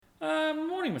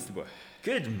morning, Mr. Boy.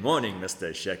 Good morning,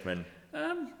 Mr. Sheckman.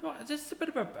 Well, just a bit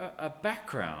of a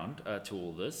background to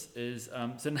all this is,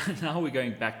 so now we're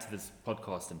going back to this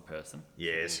podcast in person.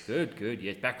 Yes. Good,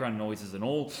 yes, background noises and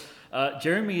all.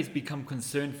 Jeremy has become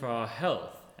concerned for our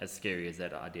health, as scary as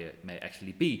that idea may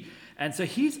actually be. And so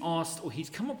he's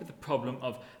come up with the problem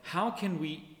of how can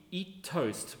we eat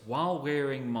toast while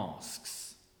wearing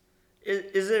masks?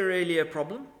 Is there really a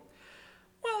problem?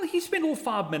 Well, he spent all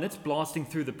 5 minutes blasting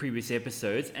through the previous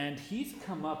episodes, and he's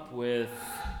come up with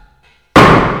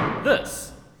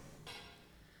this.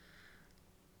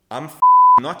 I'm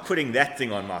not putting that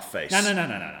thing on my face. No.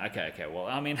 Okay. Well,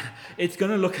 I mean, it's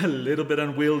going to look a little bit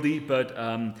unwieldy, but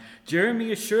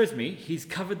Jeremy assures me he's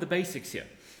covered the basics here.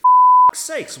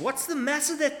 Sakes, what's the mass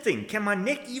of that thing? Can my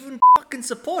neck even fucking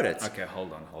support it? Okay,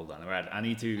 hold on. All right, I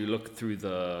need to look through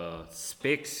the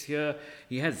specs here.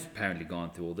 He has apparently gone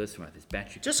through all this. Right, his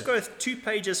battery. Just go 2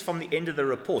 pages from the end of the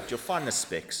report. You'll find the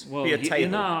specs. Well, Be a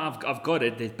table. I've got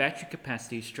it. There's battery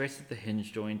capacity, stress at the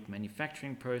hinge joint,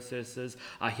 manufacturing processes.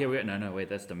 Here we go. No, wait,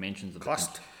 that's dimensions of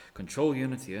Cost. the control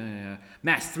units. Yeah.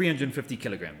 Mass 350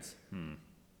 kilograms.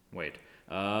 Wait.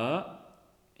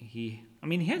 He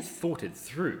has thought it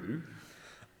through.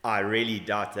 I really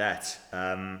doubt that.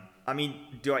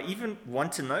 Do I even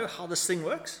want to know how this thing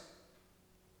works?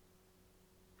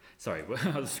 Sorry,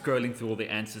 I was scrolling through all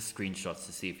the answers screenshots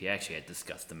to see if he actually had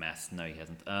discussed the mass. No, he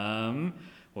hasn't.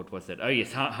 What was that? Oh,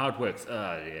 yes, how it works.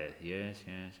 Yes.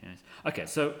 Okay,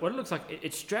 so what it looks like,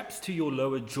 it straps to your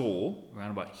lower jaw, around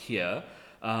about here.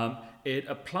 It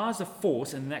applies a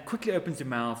force, and that quickly opens your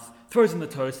mouth, throws in the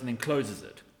toast, and then closes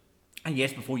it. And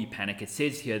yes, before you panic, it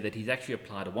says here that he's actually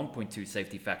applied a 1.2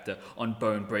 safety factor on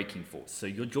bone breaking force. So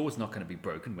your jaw is not going to be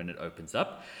broken when it opens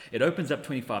up. It opens up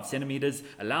 25 centimeters,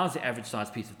 allows the average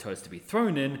size piece of toast to be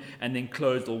thrown in, and then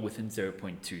closed all within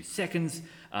 0.2 seconds.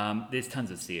 There's tons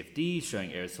of CFDs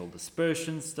showing aerosol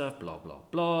dispersion stuff, blah, blah,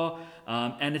 blah.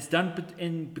 And it's done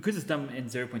because it's done in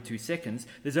 0.2 seconds,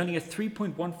 there's only a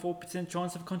 3.14%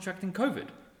 chance of contracting COVID.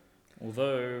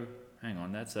 Although, hang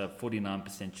on, that's a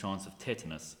 49% chance of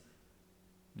tetanus.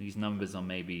 These numbers are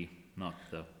maybe not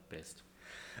the best.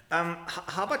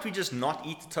 How about we just not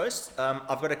eat the toast?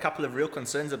 I've got a couple of real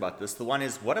concerns about this. The one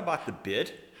is, what about the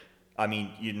beard? I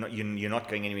mean, you're not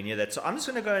going anywhere near that. So I'm just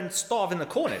going to go and starve in the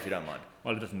corner if you don't mind.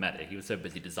 Well, it doesn't matter. He was so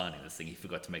busy designing this thing, he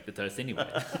forgot to make the toast anyway.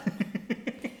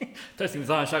 Toasting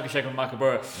design, Shaka Shaka and Michael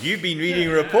Burrow. You've been reading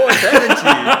reports, haven't you?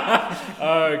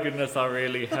 Oh, goodness, I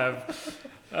really have.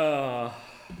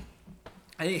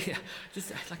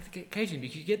 Just like occasionally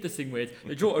you get this thing where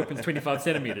the jaw opens 25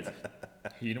 centimeters.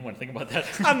 You don't want to think about that.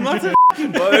 I'm not a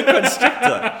boa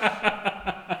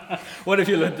constrictor. What have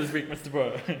you learned this week, Mr.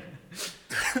 Bro?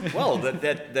 Well,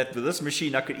 that with this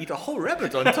machine I could eat a whole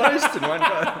rabbit on toast in one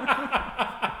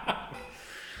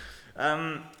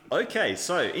go. Okay,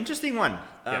 so interesting one.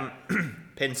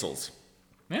 Pencils.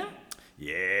 Yeah.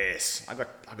 Yes, I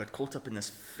got caught up in this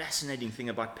fascinating thing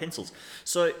about pencils.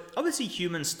 So obviously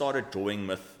humans started drawing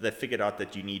with, they figured out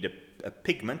that you need a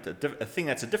pigment, a thing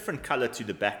that's a different color to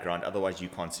the background, otherwise you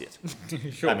can't see it.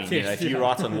 Sure. I mean, if you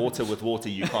write on water with water,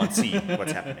 you can't see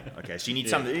what's happening. Okay, so you need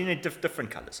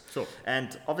different colors. Sure.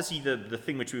 And obviously the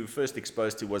thing which we were first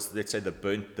exposed to was, let's say,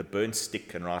 the burnt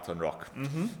stick and write on rock.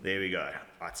 Mm-hmm. There we go.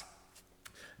 Right.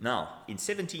 Now, in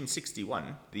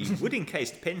 1761, the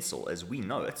wood-encased pencil, as we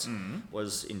know it,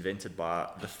 was invented by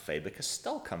the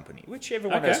Faber-Castell Company, which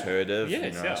everyone has heard of,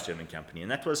 Yes, it's a German company. And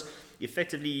that was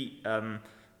effectively,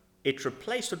 it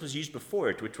replaced what was used before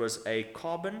it, which was a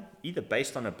carbon, either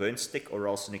based on a burnt stick or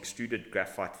else an extruded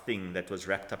graphite thing that was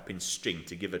wrapped up in string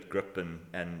to give it grip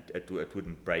and it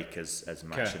wouldn't break as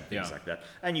much and things like that.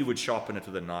 And you would sharpen it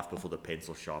with a knife before the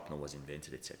pencil sharpener was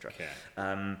invented, etc. Okay.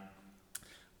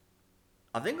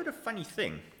 I think what a funny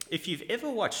thing, if you've ever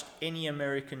watched any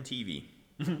American TV,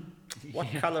 what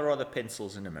color are the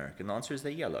pencils in America? And the answer is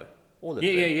they're yellow. All of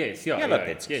them. Yellow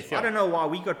pencils. Yes, I don't know why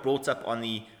we got brought up on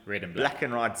the red and black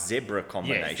and white zebra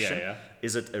combination. Yes,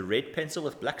 Is it a red pencil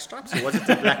with black stripes, or was it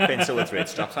a black pencil with red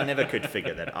stripes? I never could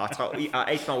figure that out.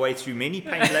 I ate my way through many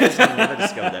paint layers and never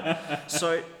discovered that.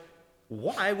 So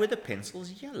why were the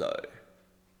pencils yellow?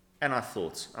 And I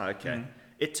thought, okay.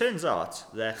 It turns out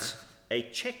that a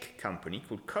Czech company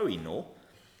called Koh-i-Noor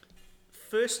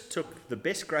first took the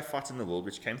best graphite in the world,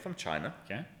 which came from China,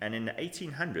 and in the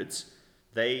 1800s,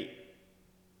 they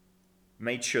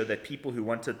made sure that people who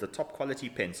wanted the top quality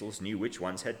pencils knew which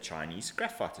ones had Chinese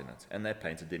graphite in it, and they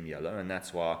painted them yellow, and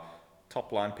that's why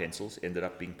top line pencils ended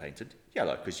up being painted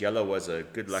yellow, because yellow was a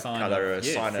good luck color, a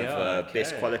sign of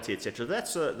best quality, etc.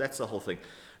 That's the whole thing.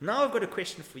 Now I've got a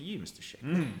question for you, Mr.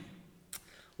 Sheck.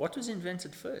 What was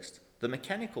invented first? the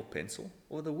mechanical pencil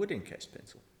or the wood encased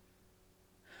pencil?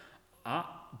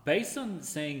 Based on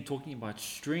talking about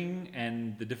string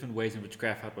and the different ways in which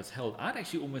graphite was held, I'd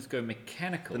actually almost go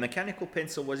mechanical. The mechanical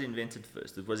pencil was invented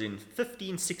first. It was in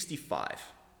 1565.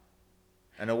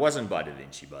 And it wasn't by Da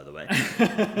Vinci, by the way.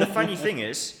 The funny thing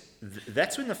is,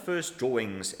 that's when the first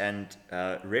drawings and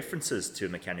references to a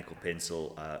mechanical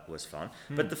pencil was found.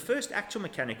 But the first actual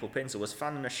mechanical pencil was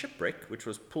found in a shipwreck, which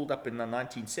was pulled up in the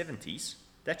 1970s.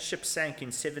 That ship sank in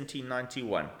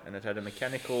 1791, and it had a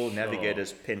mechanical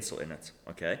navigator's pencil in it.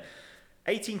 Okay,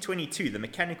 1822, the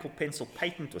mechanical pencil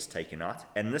patent was taken out,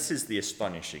 and this is the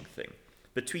astonishing thing.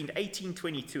 Between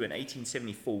 1822 and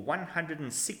 1874,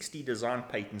 160 design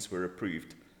patents were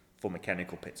approved for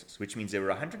mechanical pencils, which means there were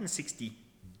 160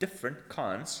 different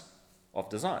kinds of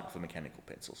design for mechanical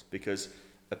pencils, because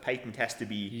a patent has to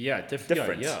be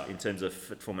different in terms of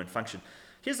fit, form, and function.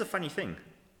 Here's the funny thing.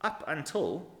 Up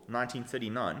until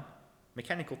 1939,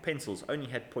 mechanical pencils only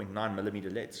had 0.9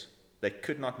 millimeter leads. They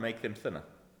could not make them thinner.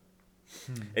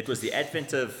 It was the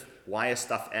advent of wire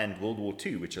stuff and World War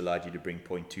II, which allowed you to bring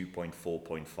 0.2,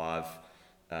 0.4,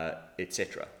 0.5,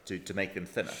 etc. to make them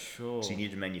thinner. Sure. So you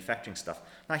needed manufacturing stuff.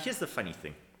 Now, here's the funny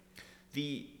thing.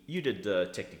 You did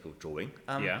the technical drawing.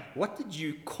 What did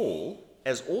you call,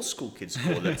 as all school kids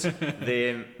call it,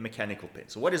 their mechanical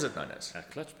pencil? What is it known as? A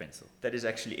clutch pencil. That is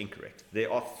actually incorrect.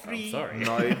 There are three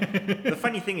known... The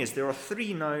funny thing is, there are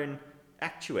three known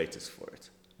actuators for it.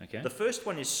 Okay. The first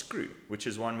one is screw, which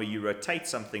is one where you rotate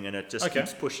something and it just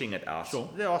keeps pushing it out. Sure.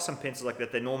 There are some pencils like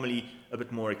that. They're normally a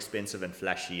bit more expensive and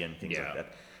flashy and things like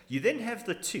that. You then have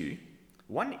the two.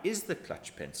 One is the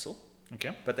clutch pencil.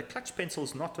 Okay. But the clutch pencil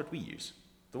is not what we use.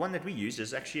 The one that we use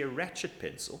is actually a ratchet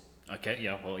pencil. Okay,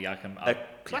 A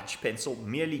clutch pencil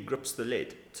merely grips the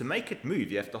lead. To make it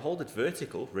move, you have to hold it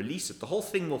vertical, release it. The whole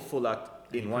thing will fall out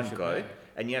in one go,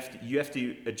 and you have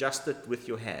to adjust it with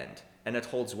your hand. And it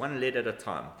holds one lead at a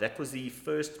time. That was the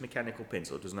first mechanical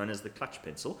pencil. It was known as the clutch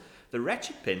pencil. The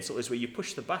ratchet pencil is where you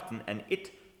push the button and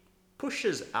it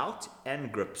pushes out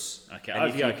and grips. Okay,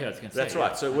 and that's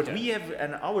right. So what we have,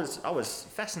 and I was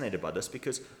fascinated by this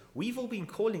because we've all been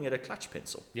calling it a clutch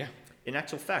pencil. Yeah. In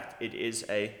actual fact, it is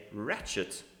a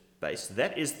ratchet base.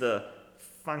 That is the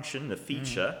function, the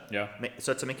feature.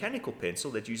 So it's a mechanical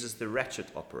pencil that uses the ratchet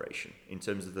operation in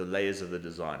terms of the layers of the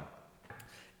design.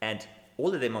 And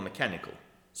all of them are mechanical,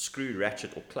 screw,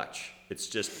 ratchet, or clutch. It's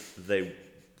just the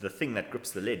thing that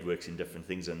grips the lead works in different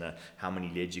things, and how many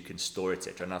leads you can store,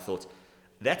 etc. And I thought,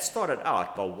 that started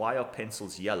out by why are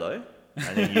pencils yellow?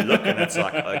 And then you look and it's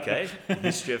like, okay,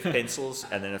 history of pencils,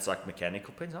 and then it's like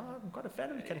mechanical pencils. Oh, I'm quite a fan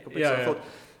of mechanical pencils. I thought,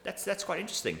 that's quite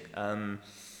interesting. Right.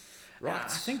 I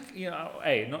think,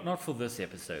 not for this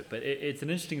episode, but it's an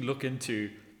interesting look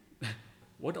into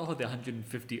what are the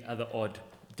 150 other odd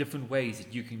different ways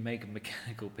that you can make a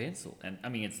mechanical pencil. And I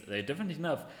mean, they're different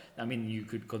enough. I mean, you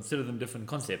could consider them different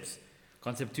concepts.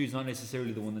 Concept 2 is not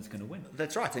necessarily the one that's going to win.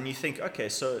 That's right. And you think, okay,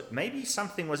 so maybe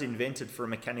something was invented for a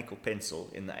mechanical pencil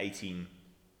in the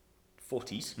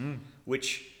 1840s,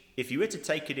 which if you were to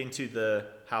take it into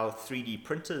how 3D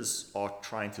printers are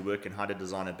trying to work and how to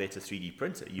design a better 3D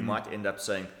printer, you might end up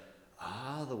saying,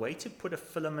 the way to put a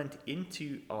filament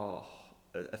into a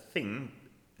thing,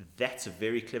 that's a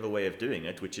very clever way of doing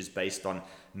it, which is based on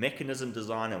mechanism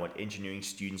design and what engineering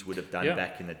students would have done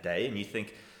back in the day. And you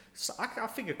think, so I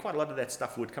figure quite a lot of that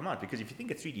stuff would come out, because if you think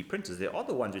of 3D printers, they are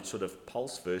the ones which sort of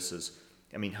pulse versus,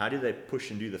 I mean, how do they push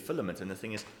and do the filament? And the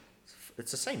thing is,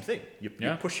 it's the same thing.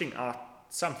 You're pushing out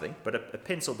something, but a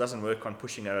pencil doesn't work on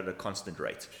pushing it at a constant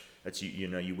rate. It's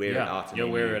you wear it out.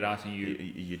 And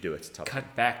you do it.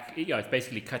 Cut back. It's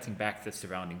basically cutting back the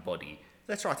surrounding body.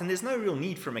 That's right, and there's no real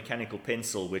need for a mechanical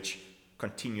pencil which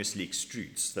continuously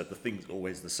extrudes, that the thing's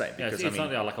always the same. Because, it's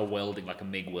not like a welding, like a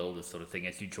MIG welder sort of thing.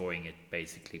 As you're drawing it,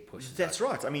 basically pushes. That's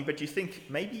right. I mean, but you think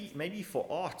maybe for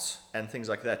art and things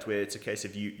like that, where it's a case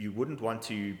of you wouldn't want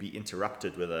to be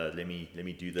interrupted with a let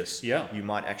me do this. Yeah. You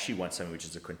might actually want something which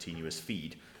is a continuous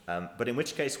feed. But in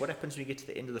which case, what happens when you get to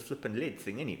the end of the flip and lead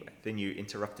thing anyway? Then you're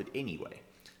interrupted anyway.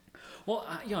 Well,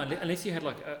 unless you had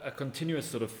like a continuous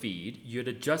sort of feed, you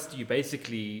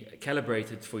basically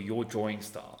calibrate it for your drawing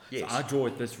style. Yes. So I draw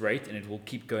at this rate, and it will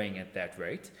keep going at that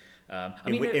rate.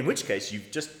 In which case, you've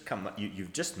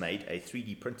just made a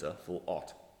 3D printer for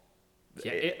art.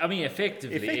 Yeah,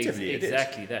 effectively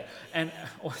exactly that. And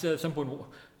also at some point,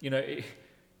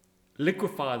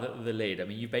 liquefy the lead. I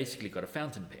mean, you basically got a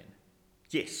fountain pen.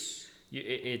 Yes.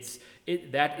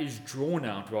 That is drawn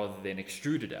out rather than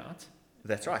extruded out.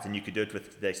 That's right, and you could do it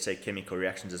with, they say, chemical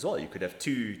reactions as well. You could have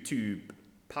two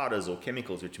powders or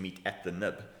chemicals which meet at the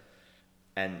nib,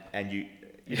 and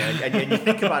and you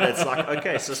think about it, it's like,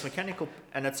 okay, so it's mechanical,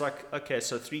 and it's like, okay,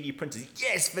 so 3D printers,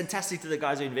 yes, fantastic to the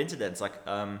guys who invented it. It's like,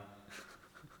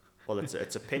 well,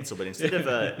 it's a pencil, but instead of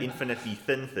an infinitely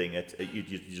thin thing, you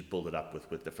just build it up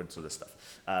with different sort of stuff.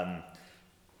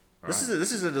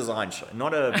 This is a design show,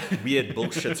 not a weird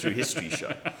bullshit through history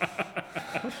show.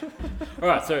 All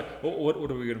right, so what are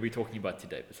we going to be talking about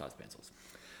today besides pencils?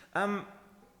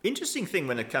 Interesting thing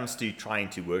when it comes to trying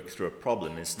to work through a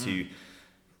problem is to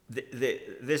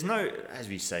there's no, as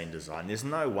we say in design, there's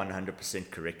no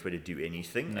 100% correct way to do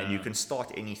anything, and you can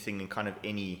start anything in kind of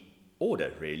any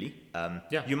order, really.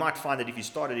 You might find that if you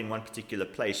started in one particular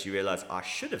place, you realize I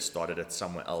should have started it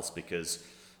somewhere else because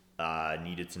I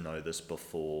needed to know this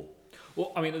before.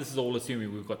 Well, I mean, this is all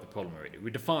assuming we've got the problem already. We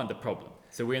defined the problem.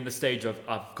 So we're in the stage of,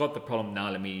 I've got the problem,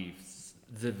 now let me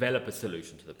develop a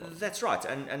solution to the problem. That's right.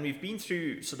 And we've been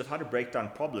through sort of how to break down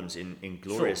problems in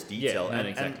glorious detail. Yeah, and,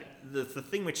 exactly. And the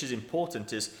thing which is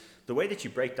important is the way that you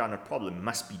break down a problem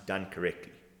must be done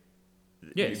correctly.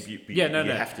 Yes. You no.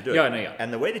 have to do it. Yeah.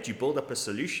 And the way that you build up a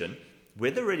solution,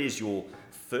 whether it is your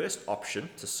first option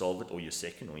to solve it, or your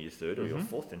second, or your third, or your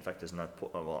fourth. In fact, there's no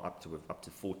up to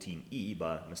 14E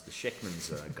by Mr.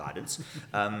 Sheckman's guidance.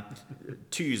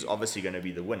 2 is obviously going to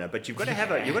be the winner, but you've got to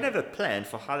have a plan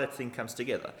for how that thing comes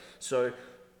together. So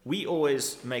we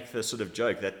always make the sort of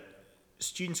joke that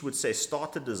students would say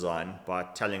start the design by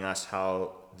telling us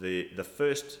how the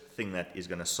first thing that is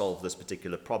going to solve this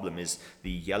particular problem is the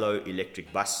yellow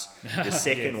electric bus. The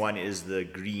second one is the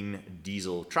green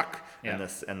diesel truck,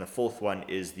 and the fourth one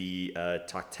is the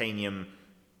titanium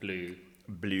blue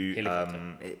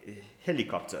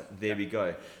helicopter. There we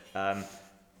go.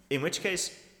 In which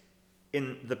case,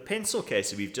 in the pencil case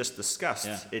that we've just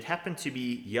discussed, it happened to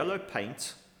be yellow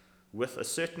paint with a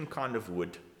certain kind of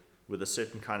wood, with a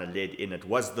certain kind of lead in it,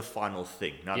 was the final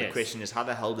thing. Now the question is, how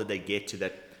the hell did they get to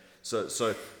that?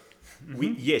 So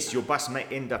yes, your bus may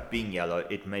end up being yellow.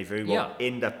 It may very well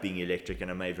end up being electric,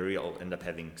 and it may very well end up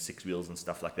having 6 wheels and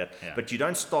stuff like that. But you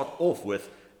don't start off with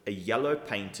a yellow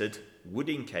painted, wood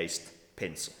encased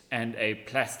pencil. And a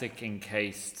plastic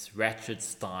encased ratchet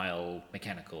style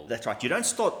mechanical. That's right. You don't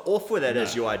start off with that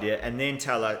as your idea and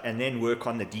then work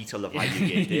on the detail of how you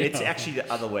get there. It's actually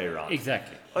the other way around.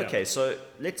 Exactly. Okay, so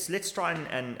let's try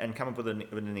and come up with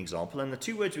an example. And the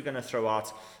 2 words we're going to throw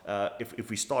out, if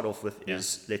we start off with,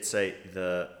 is, let's say,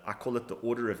 I call it the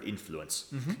order of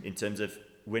influence. In terms of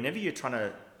whenever you're trying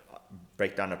to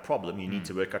break down a problem, you need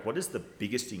to work out what is the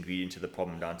biggest ingredient to the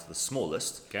problem down to the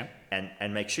smallest,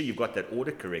 and make sure you've got that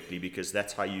order correctly, because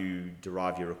that's how you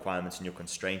derive your requirements and your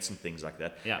constraints and things like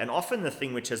that. And often the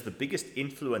thing which has the biggest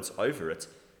influence over it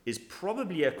is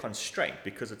probably a constraint,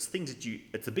 because it's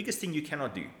the biggest thing you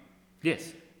cannot do.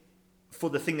 Yes. For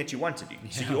the thing that you want to do.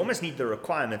 So you almost need the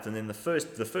requirement, and then the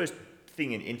first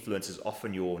thing in influence is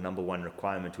often your number one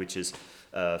requirement, which is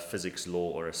a physics law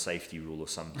or a safety rule or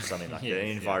something like that, an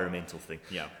environmental thing.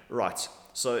 Right.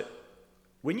 So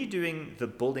when you're doing the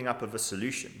building up of a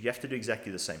solution, you have to do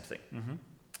exactly the same thing.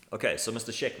 Okay, so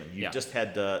Mr. Sheckman, you've just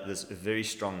had this very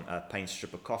strong paint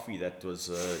strip of coffee that was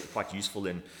quite useful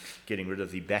in getting rid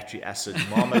of the battery acid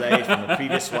marmalade from the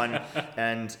previous one,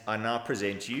 and I now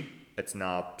present you, it's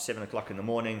now 7 o'clock in the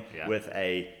morning, with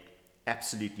a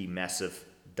absolutely massive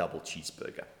double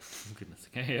cheeseburger. Goodness.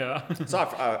 Okay, So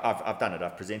I've done it.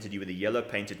 I've presented you with a yellow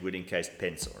painted wood encased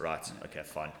pencil. Right. Okay,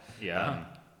 fine.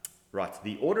 Right.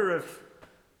 The order of,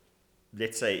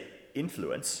 let's say,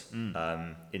 influence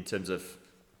in terms of,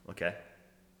 okay,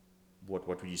 what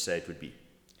would you say it would be?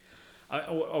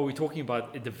 Are we talking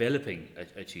about developing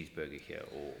a cheeseburger here,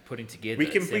 or putting together?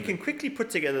 We can quickly put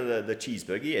together the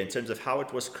cheeseburger, in terms of how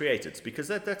it was created, because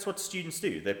that's what students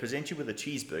do. They present you with a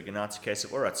cheeseburger. Now it's a case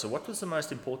of, all right, so what was the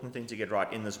most important thing to get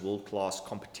right in this world-class,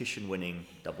 competition-winning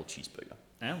double cheeseburger?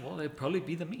 Well, it'd probably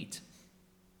be the meat.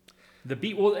 The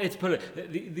beef. Well, it's probably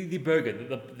the burger,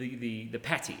 the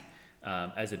patty,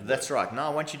 as it. That's right. Now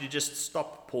I want you to just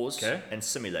stop, pause, and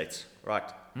simulate. Right.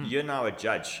 You're now a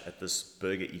judge at this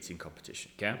burger eating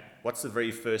competition. Okay. What's the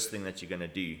very first thing that you're going to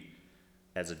do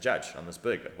as a judge on this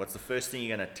burger? What's the first thing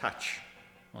you're going to touch?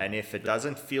 And if it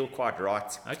doesn't feel quite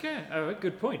right... Okay,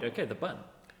 good point. Okay, the bun.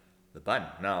 The bun.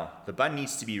 Now, the bun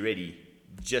needs to be ready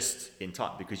just in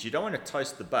time, because you don't want to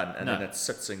toast the bun and then it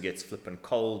sits and gets flipping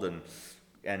cold and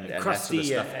crusty, that sort of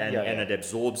stuff, and it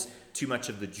absorbs too much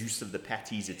of the juice of the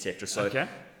patties, etc. So,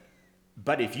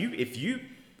 but if you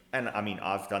and I mean,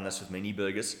 I've done this with many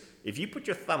burgers. If you put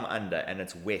your thumb under and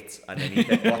it's wet underneath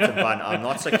that bottom bun, I'm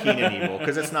not so keen anymore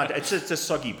because it's not. It's just a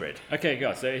soggy bread. Okay,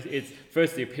 guys. So it's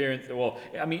first the appearance. Well,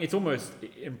 I mean, it's almost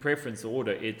in preference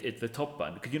order. It's the top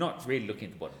bun because you're not really looking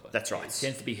at the bottom bun. That's right. It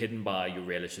tends to be hidden by your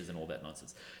relishes and all that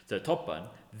nonsense. So top bun,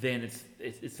 then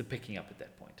it's the picking up at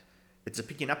that point. It's a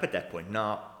picking up at that point.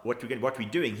 Now, what we're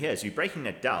doing here is we're breaking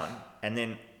it down, and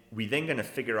then we're then going to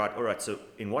figure out, all right, so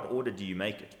in what order do you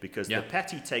make it? Because the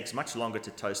patty takes much longer to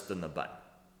toast than the bun.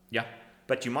 Yeah.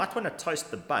 But you might want to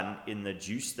toast the bun in the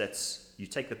juice you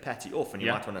take the patty off, and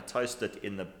you might want to toast it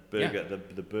in the burger,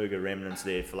 the burger remnants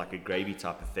there for like a gravy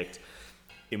type effect.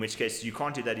 In which case, you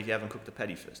can't do that if you haven't cooked the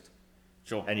patty first.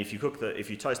 Sure. And if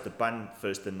you toast the bun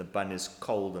first, then the bun is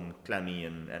cold and clammy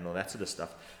and all that sort of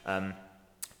stuff.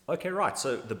 Okay, right.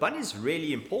 So the bun is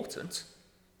really important,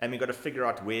 and we've got to figure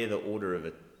out where the order of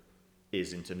it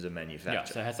is in terms of manufacture. Yeah,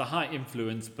 so it has a high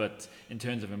influence, but in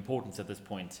terms of importance at this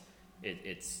point,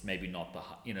 it's maybe not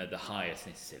the highest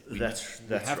necessarily. That's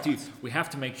right. We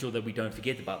have to make sure that we don't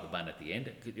forget about the bun at the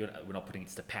end. We're not putting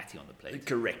just a patty on the plate.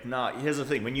 Correct. Now, here's the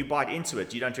thing. When you bite into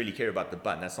it, you don't really care about the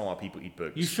bun. That's not why people eat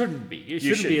burgers. You shouldn't be. You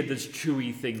shouldn't be this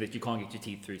chewy thing that you can't get your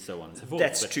teeth through, so on and so forth.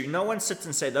 That's true. No one sits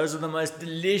and say, those are the most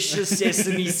delicious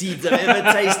sesame seeds I've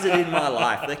ever tasted in my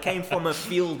life. They came from a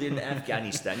field in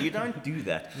Afghanistan. You don't do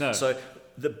that. No. So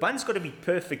the bun's got to be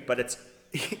perfect, but it's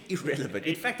irrelevant.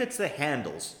 In fact, it's the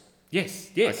handles.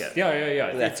 Yes. Okay. Yeah.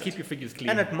 Let's That's keep your fingers clean.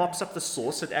 And it mops up the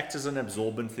sauce. It acts as an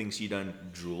absorbent thing so you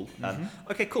don't drool.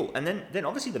 Okay, cool. And then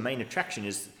obviously the main attraction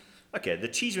is, okay, the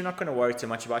cheese we're not going to worry too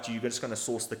much about. You're just going to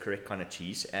source the correct kind of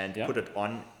cheese and put it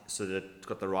on so that it's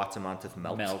got the right amount of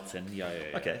melt. Yeah.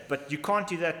 Okay, but you can't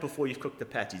do that before you've cooked the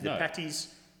patties. The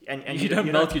patties... And you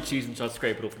don't melt your cheese and try to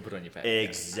scrape it off and put it on your patty.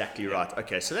 Exactly right.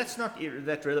 Okay, so that's not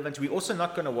that relevant. We're also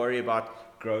not going to worry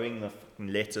about growing the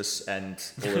lettuce and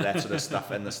all of that sort of stuff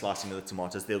and the slicing of the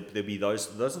tomatoes. There'll be those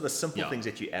are the simple things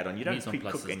that you add on. You don't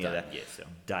pre-cook any of that. Yes,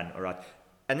 Done. All right.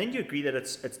 And then you agree that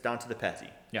it's down to the patty.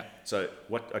 Yeah. So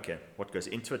what goes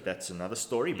into it, that's another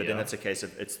story, but then it's a case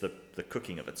of it's the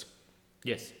cooking of it.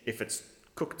 Yes. If it's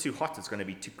cooked too hot, it's going to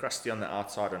be too crusty on the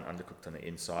outside and undercooked on the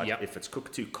inside. Yep. If it's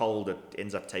cooked too cold, it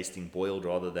ends up tasting boiled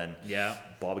rather than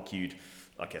barbecued.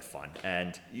 Okay, fine.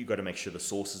 And you've got to make sure the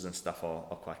sauces and stuff are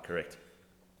quite correct.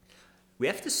 We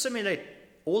have to simulate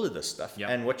all of this stuff. Yep.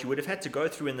 And what you would have had to go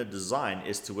through in the design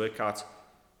is to work out,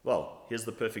 well, here's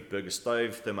the perfect burger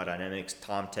stove, thermodynamics,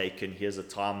 time taken, here's a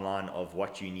timeline of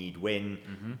what you need when,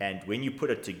 and when you put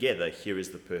it together, here is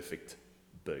the perfect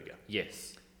burger.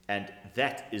 Yes. And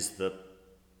that is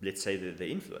let's say the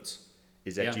influence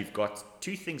is that you've got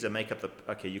two things that make up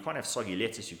you can't have soggy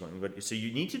lettuce, so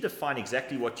you need to define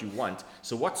exactly what you want.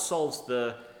 So what solves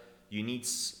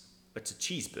it's a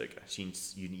cheeseburger. So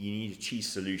you need a cheese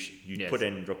solution. You put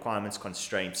in requirements,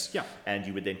 constraints, and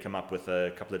you would then come up with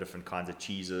a couple of different kinds of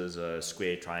cheeses,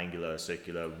 square, triangular,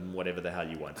 circular, whatever the hell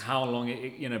you want. How long,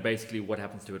 basically what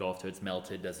happens to it after it's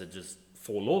melted? Does it just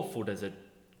fall off or does it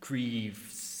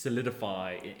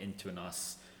solidify into a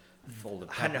nice folded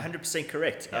pattern? 100%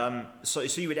 correct. Yeah. So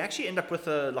you would actually end up with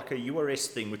a URS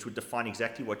thing which would define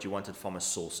exactly what you wanted from a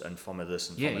sauce and from a this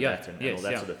and from a that and all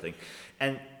that sort of thing.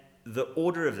 And the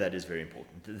order of that is very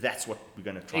important. That's what we're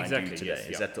going to try and do today.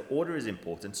 Is that the order is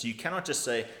important. So you cannot just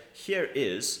say, here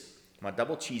is my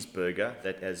double cheeseburger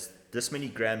that has this many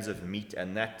grams of meat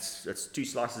and it's 2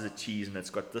 slices of cheese and it's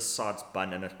got this size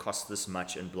bun and it costs this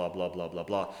much and blah blah blah blah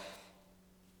blah.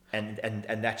 And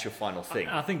that's your final thing.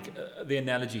 I think the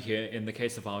analogy here, in the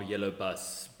case of our yellow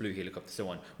bus, blue helicopter, so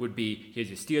on, would be here's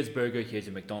your Steers burger, here's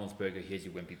your McDonald's burger, here's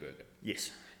your Wimpy burger. Yes.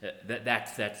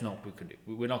 That's not what we can do.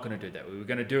 We're not going to do that. We're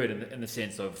going to do it in the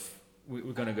sense of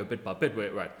we're going to go bit by bit.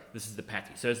 Right, this is the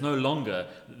patty. So it's no longer.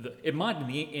 It might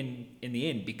in the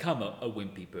end become a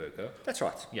Wimpy burger. That's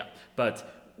right. Yeah, but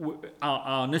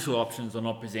our initial options are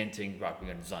not presenting, right, we're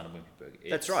going to design a Wimpy burger.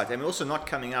 That's right. And we're also not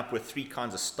coming up with 3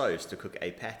 kinds of stoves to cook a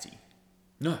patty.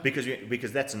 No.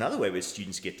 Because that's another way where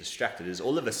students get distracted, is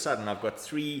all of a sudden I've got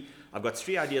three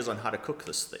ideas on how to cook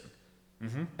this thing.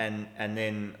 Mm-hmm. And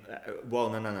then,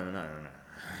 no.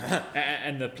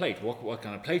 And the plate, what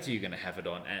kind of plate are you going to have it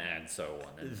on, and so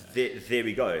on. And, there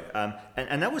we go.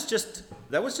 And that was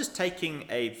just taking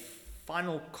a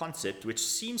final concept which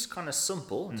seems kind of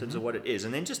simple in terms of what it is,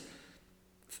 and then just,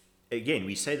 again,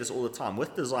 we say this all the time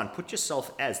with design, put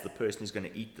yourself as the person who's going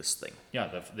to eat this thing.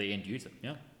 Yeah, the end user.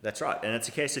 Yeah, that's right. And it's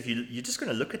a case of you're just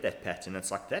going to look at that pattern.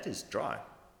 It's like, that is dry.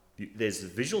 There's the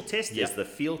visual test, there's the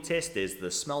feel test, there's the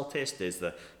smell test, there's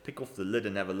the pick off the lid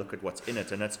and have a look at what's in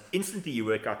it, and it's instantly you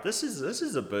work out this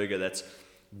is a burger that's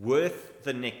worth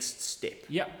the next step.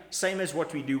 Yeah. Same as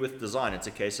what we do with design. It's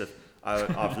a case of,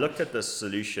 I've looked at this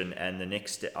solution, and the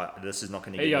next step, this is not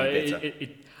going to get Yeah, any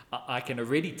better. I can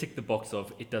already tick the box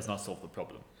of it does not solve the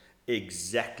problem.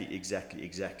 Exactly.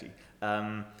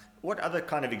 What other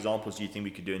kind of examples do you think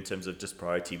we could do in terms of just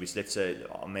priority, which let's say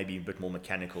are maybe a bit more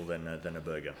mechanical than a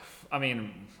burger? I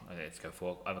mean, let's go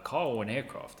for a car or an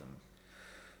aircraft, and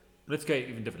let's go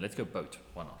even different. Let's go boat.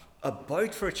 Why not? A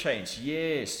boat for a change.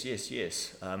 Yes.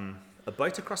 A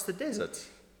boat across the desert.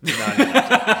 No.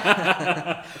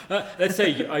 Let's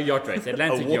say a yacht race,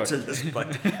 Atlantic A yacht. waterless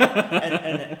boat.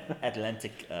 An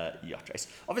Atlantic yacht race.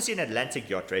 Obviously, an Atlantic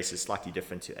yacht race is slightly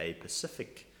different to a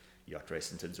Pacific yacht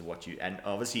race in terms of what you. And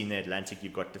obviously, in the Atlantic,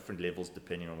 you've got different levels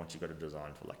depending on what you've got to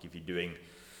design for. Like if you're doing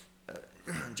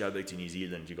Joburg to New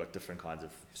Zealand, you've got different kinds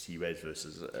of seaways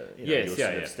versus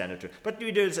standard. But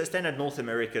we do a standard North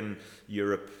American,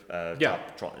 Europe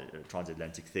type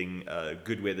transatlantic thing,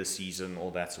 good weather season,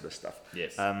 all that sort of stuff.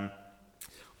 Yes.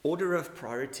 Order of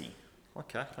priority.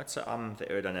 Okay, let's say I'm the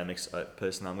aerodynamics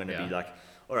person. I'm going to be like,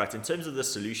 all right, in terms of the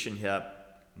solution here,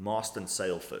 mast and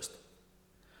sail first.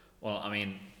 Well, I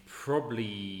mean,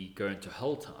 probably going to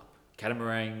hull type,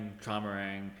 catamaran,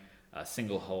 trimaran,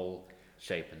 single hull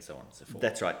shape, and so on and so forth.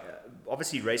 That's right.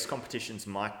 Obviously, race competitions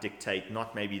might dictate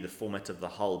not maybe the format of the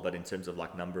hull, but in terms of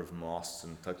like number of masts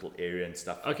and total area and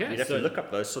stuff. Okay, you'd have to look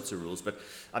up those sorts of rules. But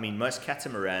I mean, most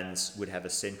catamarans would have a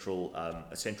central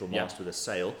mast with a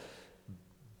sail.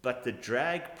 But the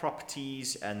drag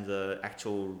properties and the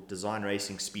actual design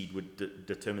racing speed would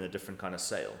determine a different kind of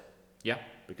sail. Yeah.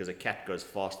 Because a cat goes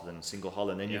faster than a single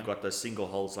hull, and then you've got those single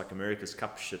hulls like America's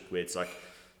Cup shit, where it's like,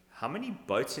 how many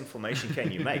boats in formation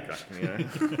can you make? Like,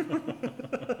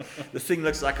 the thing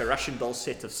looks like a Russian doll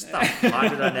set of stuff.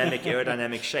 Hydrodynamic,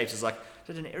 aerodynamic shapes. It's like,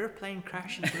 did an airplane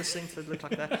crash into this thing to look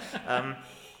like that?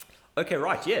 Okay,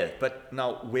 right, yeah. But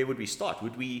now, where would we start?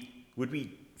 Would we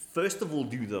first of all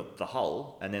do the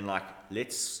hull, and then like,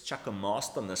 let's chuck a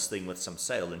mast on this thing with some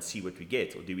sail and see what we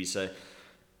get? Or do we say,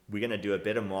 we're going to do a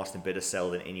better mast and better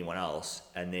sail than anyone else,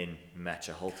 and then match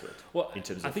a hull to it? Well, in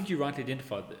terms I of, think you rightly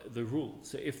identified the rules.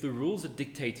 So if the rules are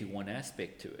dictating one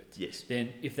aspect to it, yes,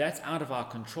 then if that's out of our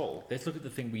control, let's look at the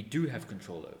thing we do have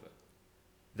control over.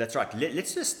 That's right.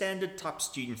 Let's do a standard type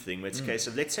student thing, where it's a case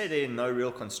of, let's say there are no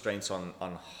real constraints on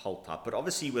hull type, but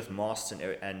obviously with masts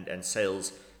and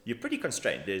sails, you're pretty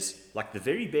constrained. There's like the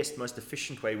very best, most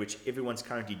efficient way, which everyone's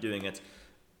currently doing it.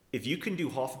 If you can do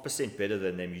 0.5% better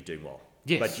than them, you're doing well.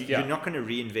 Yes, but you're not going to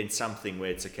reinvent something where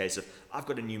it's a case of, I've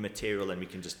got a new material and we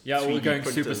can just 3D we're going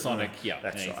print supersonic.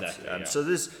 That's right. Exactly. So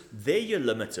there you're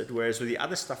limited, whereas with the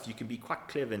other stuff you can be quite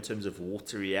clever in terms of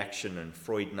water reaction and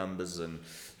Freud numbers and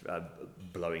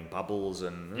blowing bubbles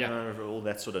and all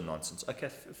that sort of nonsense. Okay,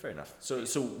 fair enough.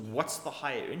 So what's the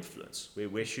higher influence?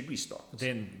 Where should we start?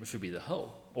 Then it should be the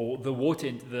hull or the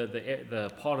water,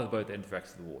 the part of the boat that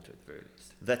interacts with the water at the very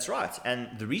least. That's right,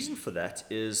 and the reason for that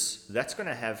is that's going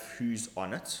to have who's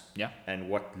on it, and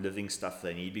what living stuff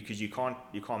they need, because you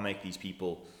can't make these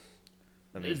people.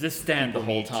 I mean, just stand the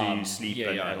whole time to sleep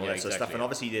and all that sort of stuff. And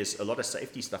obviously, there's a lot of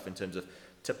safety stuff in terms of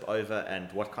tip over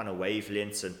and what kind of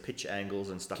wavelengths and pitch angles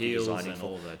and stuff keels you're designing and for.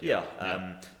 All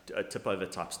that, Tip over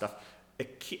type stuff. A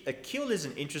keel is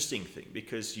an interesting thing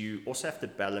because you also have to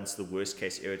balance the worst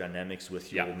case aerodynamics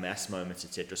with your mass moments,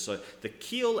 etc. So the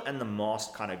keel and the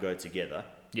mast kind of go together.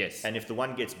 Yes. And if the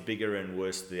one gets bigger and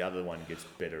worse, the other one gets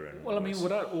better and worse. Well, I mean,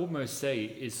 what I'd almost say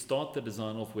is start the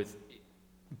design off with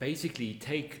basically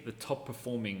take the top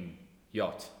performing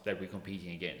yacht that we're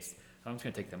competing against. I'm just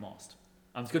going to take the mast.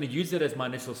 I'm just going to use it as my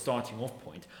initial starting off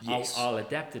point. Yes. I'll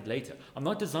adapt it later. I'm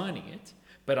not designing it,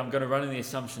 but I'm going to run on the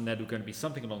assumption that we're going to be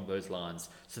something along those lines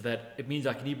so that it means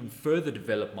I can even further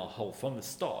develop my hull from the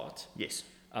start. Yes.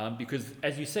 Because,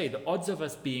 as you say, the odds of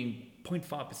us being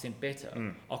 0.5%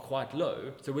 better are quite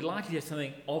low. So we're likely to have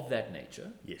something of that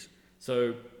nature. Yes.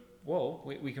 So, well,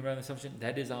 we can run the assumption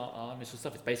that is our initial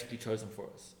stuff. It's basically chosen for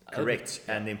us. Correct.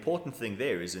 And the important thing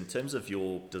there is in terms of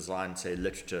your design, say,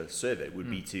 literature survey would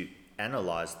be to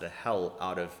analyze the hell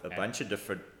out of a bunch of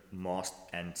different mast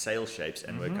and sail shapes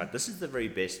and work out this is the very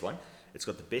best one. It's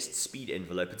got the best speed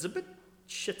envelope. It's a bit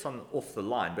shit off the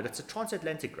line, but it's a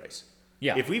transatlantic race.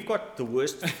 Yeah. If we've got the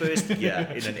worst first gear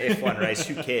in an F1 race,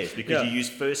 who cares? Because you use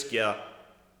first gear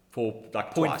for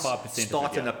like 0.5%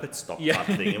 start in a pit stop type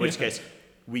thing. In which case,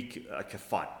 okay,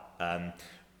 fine,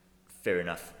 fair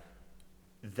enough.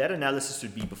 That analysis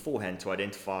would be beforehand to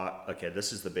identify, okay,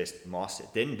 this is the best mast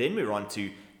set. Then we're on to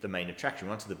the main attraction,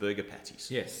 we're on to the burger patties.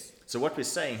 Yes. So what we're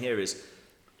saying here is,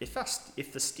 if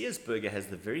the Steers burger has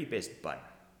the very best bun,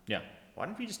 why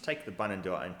don't we just take the bun and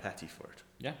do our own patty for it?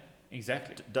 Yeah,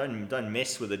 exactly. Don't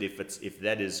mess with it if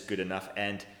that is good enough.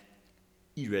 And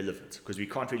irrelevant because we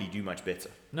can't really do much better.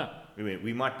 No. I mean,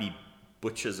 we might be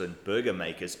butchers and burger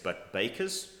makers, but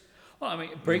bakers. Well, I mean,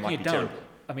 breaking might it be down, terrible.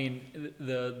 I mean,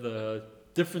 the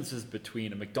differences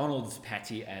between a McDonald's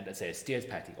patty and, let's say, a Steers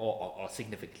patty are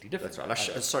significantly different. That's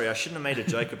right. Sorry, I shouldn't have made a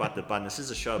joke about the bun. This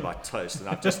is a show about toast, and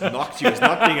I've just knocked you as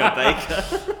not being a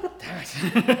baker. Damn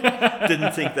it.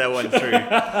 Didn't think that one through.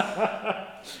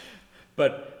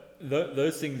 But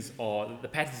those things are, the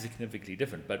patties are significantly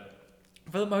different. But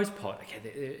for the most part,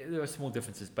 okay, there are small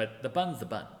differences, but the bun's the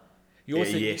bun. You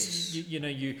also, yes.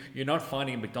 you're not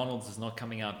finding McDonald's is not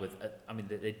coming out with, I mean,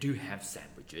 they do have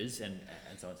sandwiches and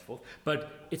so on and so forth,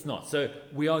 but it's not. So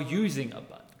we are using a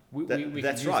bun. We That's can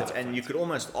use right, it and you could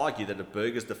almost argue that a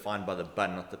burger is defined by the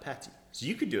bun, not the patty. So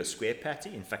you could do a square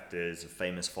patty. In fact, there's a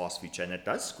famous fast food chain that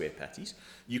does square patties.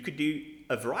 You could do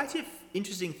a variety of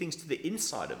interesting things to the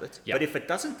inside of it, Yep. but if it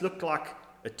doesn't look like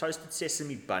a toasted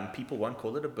sesame bun, people won't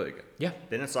call it a burger. Yeah.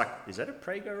 Then it's like, is that a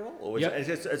Prego roll? Or is Yep.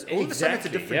 it's all of a sudden it's a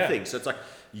Exactly, different yeah. thing. So it's like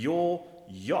your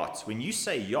yacht. When you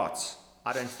say yacht,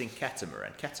 I don't think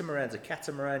catamaran. Catamaran's a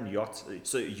catamaran, yacht.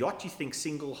 So yacht, you think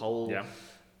single hull. Yeah.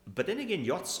 But then again,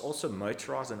 yachts also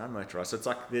motorized and unmotorized. So it's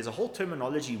like there's a whole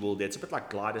terminology world there. It's a bit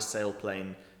like glider,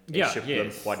 sailplane, Yeah, airship,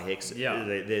 blimp, yes. quad hex. Yeah.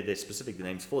 There's specific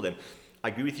names for them. I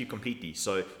agree with you completely.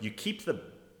 So you keep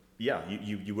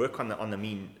you work on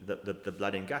the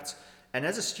blood and guts. And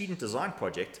as a student design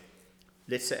project,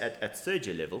 let's say at third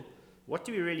year level, what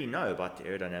do we really know about the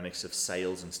aerodynamics of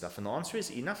sails and stuff? And the answer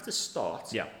is enough to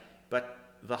start. Yeah. But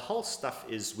the whole stuff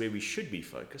is where we should be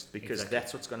focused because Exactly.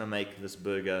 that's what's going to make this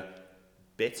burger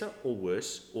better or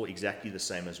worse or exactly the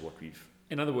same as what we've.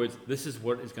 In other words, this is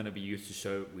what is going to be used to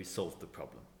show we solved the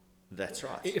problem. That's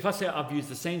right. If I say I've used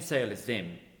the same sail as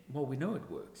them, well, we know it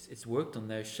works. It's worked on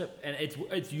their ship, and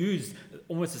it's used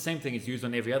almost the same thing is used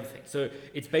on every other thing. So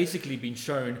it's basically been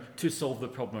shown to solve the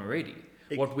problem already.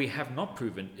 What we have not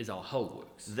proven is our hull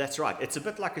works. That's right. It's a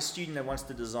bit like a student that wants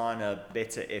to design a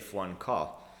better F1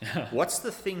 car. What's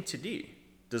the thing to do?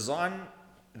 Design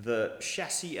the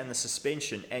chassis and the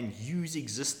suspension and use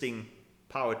existing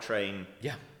powertrain.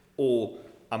 Yeah. Or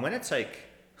I'm going to take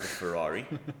the Ferrari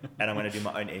and I'm going to do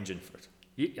my own engine for it.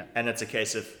 Yeah. And it's a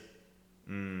case of,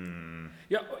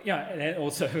 Yeah, and then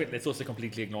also let's also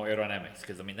completely ignore aerodynamics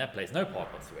because I mean that plays no part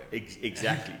whatsoever.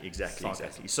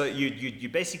 exactly. So you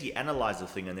basically analyze the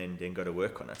thing and then go to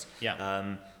work on it.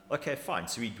 Yeah. Okay, fine.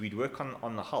 So we'd work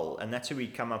on the hull, and that's where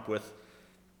we'd come up with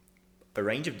a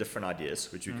range of different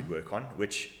ideas which we could work on.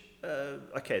 Which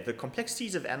the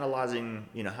complexities of analyzing,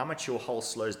 how much your hull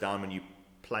slows down when you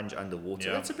plunge underwater.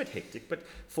 Yeah. That's a bit hectic, but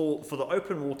for the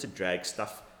open water drag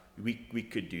stuff. We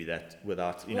could do that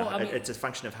without, Well, I mean- it's a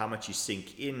function of how much you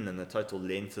sink in and the total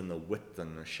length and the width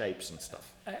and the shapes and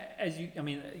stuff.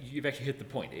 You've actually hit the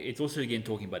point. It's also again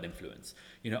talking about influence.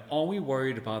 Are we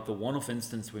worried about the one-off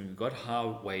instance when we've got high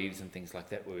waves and things like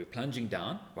that where we're plunging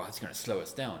down? Well, it's going to slow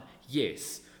us down.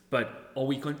 Yes, but are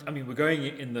we? We're going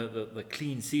in the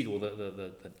clean season or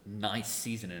the nice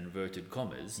season in inverted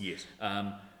commas. Yes.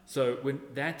 So when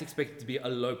that's expected to be a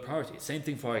low priority, same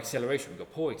thing for our acceleration. We've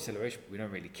got poor acceleration, we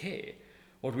don't really care.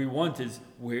 What we want is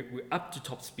we're up to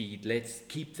top speed, let's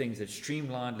keep things as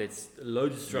streamlined, let's low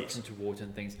disruption to water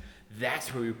and things.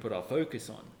 That's where we put our focus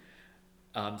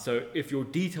on. So if your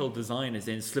detailed design is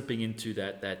then slipping into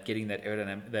that getting that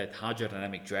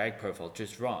hydrodynamic drag profile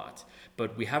just right,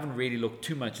 but we haven't really looked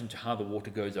too much into how the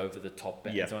water goes over the top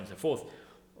and so on and so forth.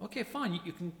 Okay, fine,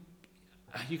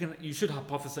 you should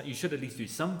hypothesize, you should at least do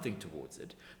something towards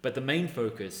it, but the main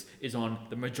focus is on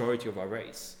the majority of our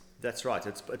race. That's right.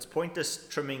 It's pointless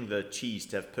trimming the cheese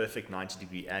to have perfect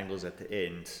 90-degree angles at the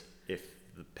end if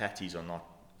the patties are not.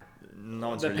 No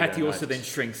one's The really patty gonna also then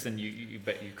notice. shrinks and you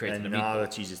create And a now meatball.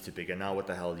 the cheese is too big, and now what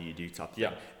the hell do you do type thing.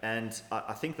 Yeah. And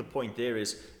I think the point there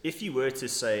is, if you were to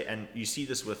say, and you see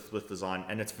this with design,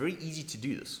 and it's very easy to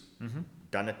do this.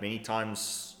 Done it many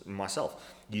times myself.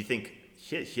 You think,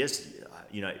 here's,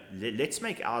 let's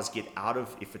make ours get out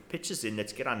of, if it pitches in,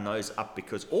 let's get our nose up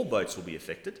because all boats will be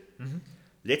affected.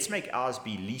 Let's make ours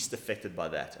be least affected by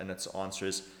that. And its answer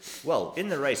is, well, in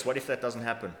the race, what if that doesn't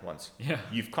happen once? Yeah.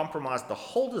 You've compromised the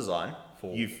whole design.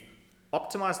 You've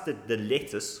optimized the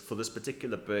lettuce for this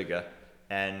particular burger,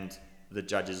 and the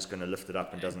judge is going to lift it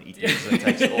up and doesn't eat it and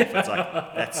takes it off. It's like,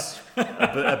 that's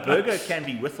a burger can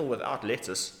be with or without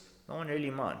lettuce. No one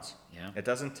really minds. Yeah. It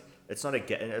doesn't. It's not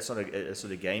a sort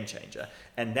of game changer.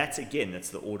 And that's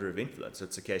the order of influence.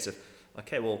 It's a case of,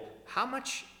 okay, well, how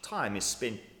much time is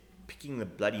spent picking the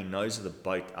bloody nose of the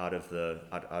boat out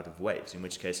of waves? In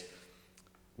which case,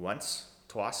 once,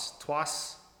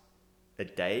 twice a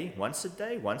day, once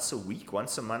a week,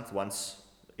 once a month, once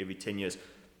every 10 years.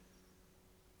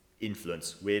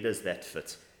 influence, where does that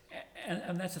fit?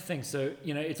 And that's the thing. So,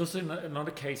 it's also not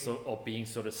a case of being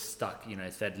sort of stuck.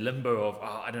 It's that limbo of,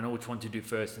 I don't know which one to do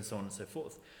first and so on and so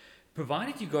forth.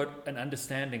 Provided you got an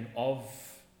understanding of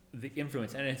the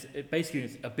influence, and basically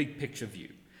it's a big picture view.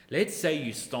 Let's say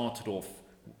you started off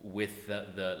with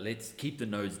the let's keep the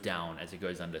nose down as it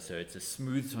goes under, so it's a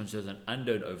smooth transition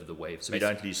under and over the wave. So we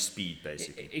don't lose speed,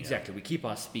 basically. Exactly. We keep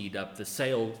our speed up. The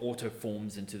sail auto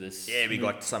forms into this. Yeah, we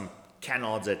got some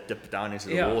canards that dip down into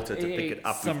the water to pick it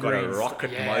up. We've got a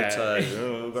rocket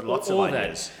motor. We've got lots of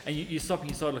ideas. And you stop and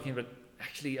you start looking, but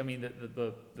actually, I mean,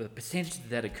 the percentage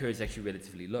that occurs is actually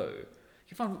relatively low.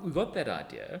 You find we've got that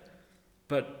idea,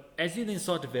 but as you then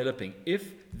start developing,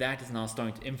 if that is now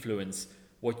starting to influence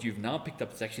what you've now picked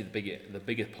up, is actually the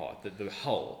bigger part, the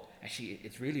hull. Actually,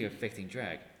 it's really affecting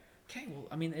drag. Okay, well,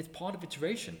 I mean, it's part of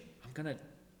iteration. I'm gonna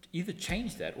either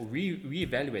change that or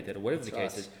reevaluate that, or whatever the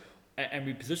case is, and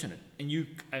reposition it. And you,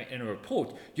 in a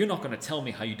report, you're not going to tell me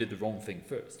how you did the wrong thing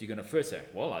first. You're going to first say,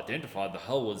 well, identify the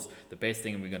hull was the best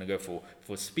thing, and we're going to go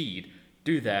for speed.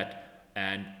 Do that.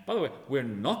 And by the way, we're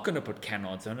not going to put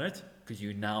canards on it, because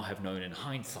you now have known in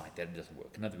hindsight that it doesn't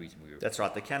work. Another reason we were... That's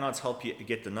right. The canards help you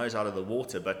get the nose out of the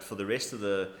water, but for the rest of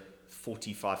the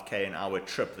 45k an hour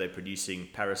trip, they're producing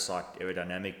parasite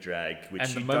aerodynamic drag, which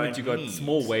and the moment you got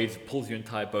small waves, pulls your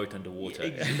entire boat underwater.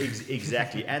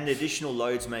 Exactly. And the additional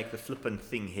loads make the flippin'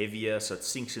 thing heavier, so it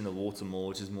sinks in the water more,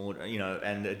 which is more,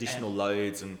 and additional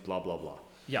loads and blah, blah, blah.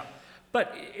 Yeah.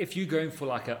 But if you're going for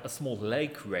like a small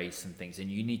lake race and things, and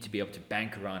you need to be able to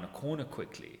bank around a corner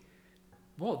quickly,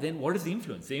 well, then what is the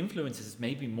influence? The influence is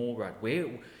maybe more right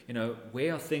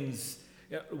where are things?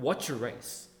 What's your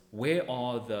race? Where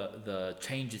are the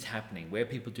changes happening? Where are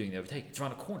people doing the overtake? It's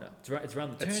around a corner. It's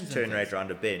around the turns. It's turn rate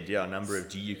around a bend. Yeah, a number of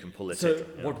G you can pull, So etc.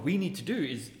 what we need to do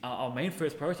is our main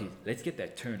first priority is let's get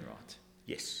that turn right.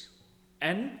 Yes.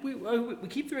 And we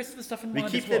keep the rest of the stuff in mind.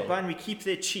 We keep as well. their bun, we keep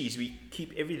their cheese, we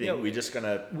keep everything. Yeah, we're just going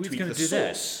to tweak the do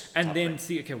sauce. That. And then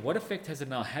see, okay, what effect has it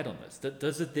now had on this?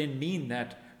 Does it then mean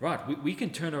that, right, we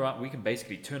can turn around, we can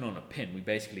basically turn on a pin. We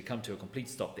basically come to a complete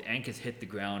stop. The anchor's hit the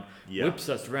ground, whips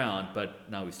us round, but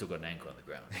now we've still got an anchor on the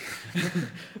ground.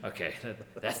 Okay,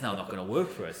 that's now not going to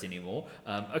work for us anymore.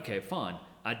 Okay, fine.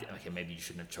 Okay, maybe you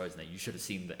shouldn't have chosen that. You should have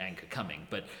seen the anchor coming.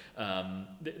 But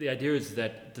the idea is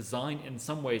that design in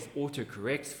some ways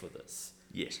auto-corrects for this.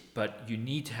 Yes. But you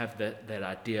need to have that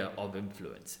idea of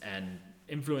influence. And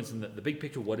influence in the big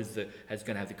picture, what is going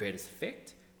to have the greatest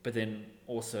effect? But then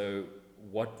also,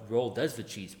 what role does the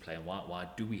cheese play, and why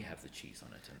do we have the cheese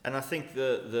on it? And I think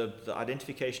the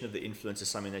identification of the influence is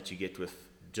something that you get with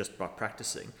just by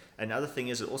practicing. And the other thing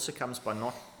is, it also comes by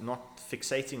not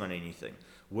fixating on anything.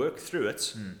 Work through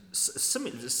it,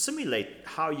 simulate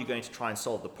how you're going to try and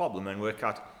solve the problem, and work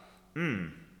out,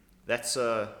 that's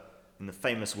in the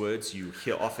famous words you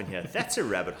hear often here, that's a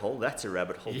rabbit hole, that's a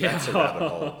rabbit hole, that's a rabbit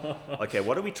hole. Okay,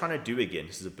 what are we trying to do again?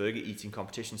 This is a burger eating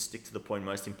competition, stick to the point.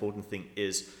 Most important thing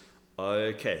is,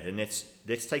 okay, then let's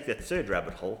take that third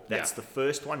rabbit hole. That's the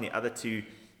first one. The other two,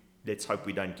 let's hope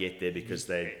we don't get there because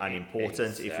they're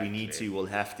unimportant. Exactly. If we need to, we'll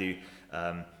have to.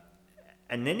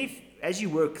 And then as you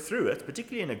work through it,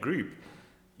 particularly in a group,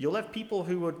 you'll have people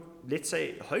who would, let's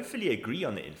say, hopefully agree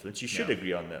on the influence. You should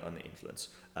agree on the influence.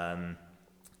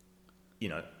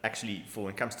 Actually, for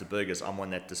when it comes to burgers, I'm one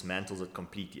that dismantles it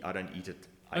completely. I don't eat it.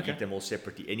 I eat them all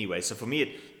separately anyway. So for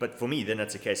me, then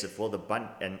it's a case of, well, the bun,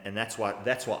 and that's why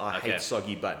I hate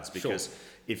soggy buns, because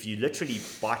if you literally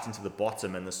bite into the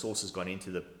bottom and the sauce has gone into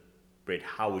the bread,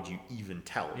 how would you even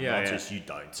tell? Just you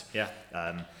don't. Yeah.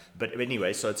 But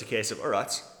anyway, so it's a case of, all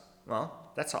right,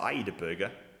 well, that's how I eat a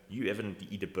burger. You evidently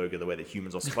eat a burger the way that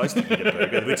humans are supposed to eat a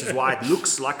burger, which is why it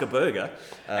looks like a burger.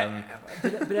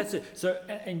 But that's it. So,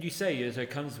 and you say it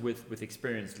comes with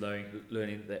experience,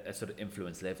 learning a sort of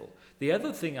influence level. The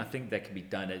other thing I think that can be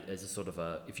done as a sort of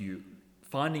if you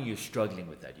finding you're struggling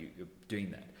with that, you're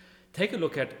doing that. Take a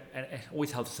look at, and it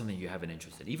always helps something you have an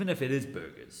interest in, even if it is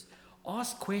burgers.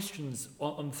 Ask questions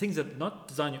on things that not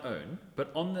design your own,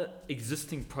 but on the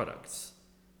existing products.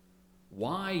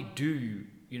 Why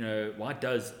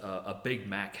does a Big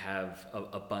Mac have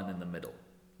a bun in the middle?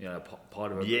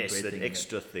 Part of a bread that thing.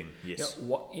 extra thing. Yes.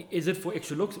 Is it for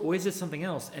extra looks, or is it something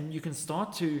else? And you can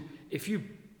start to, if you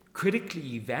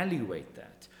critically evaluate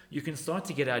that, you can start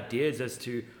to get ideas as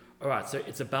to, all right, so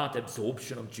it's about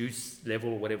absorption of juice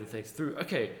level or whatever it takes through.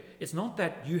 Okay, it's not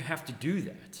that you have to do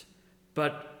that,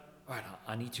 but right,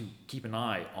 I need to keep an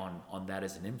eye on that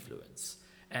as an influence.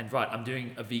 And right, I'm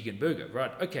doing a vegan burger. Right,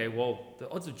 okay, well, the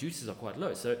odds of juices are quite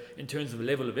low. So in terms of the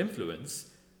level of influence,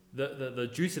 the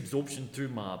juice absorption through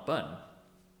my bun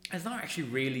is now actually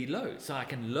really low. So I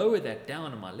can lower that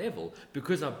down on my level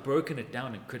because I've broken it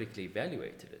down and critically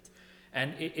evaluated it.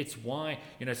 And it's why,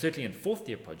 certainly in fourth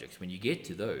year projects, when you get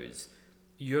to those,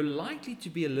 you're likely to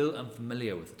be a little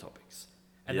unfamiliar with the topics.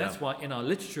 And that's why in our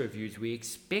literature reviews, we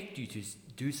expect you to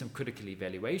do some critical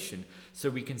evaluation so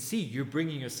we can see you're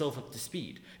bringing yourself up to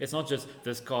speed. It's not just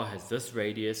this car has this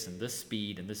radius and this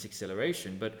speed and this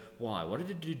acceleration, but why? What did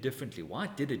it do differently? Why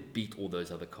did it beat all those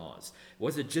other cars?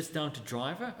 Was it just down to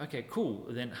driver? Okay, cool.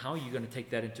 Then how are you going to take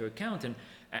that into account?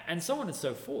 And so on and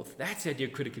so forth. That's the idea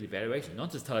of critical evaluation.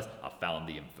 Not just tell us, I found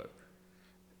the info.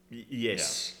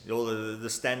 Yes. All the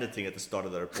standard thing at the start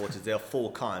of the report is there are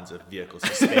 4 kinds of vehicle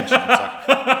suspension. It's like,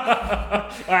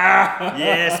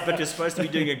 yes, but you're supposed to be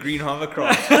doing a green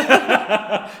hovercraft.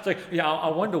 It's like, I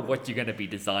wonder what you're going to be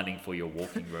designing for your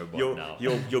walking robot now.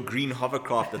 Your green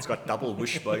hovercraft that's got double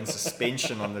wishbone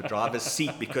suspension on the driver's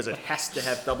seat because it has to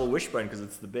have double wishbone because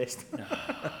it's the best.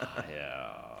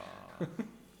 Yeah.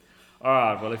 All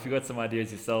right. Well, if you've got some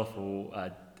ideas yourself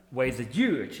or ways that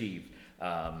you achieve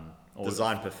or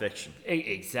design perfection.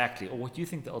 Exactly. Or what you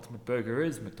think the ultimate burger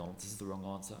is, McDonald's is the wrong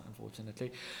answer,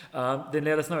 unfortunately. Then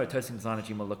let us know at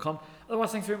toastingdesign@gmail.com.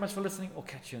 Otherwise, thanks very much for listening. We'll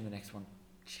catch you in the next one.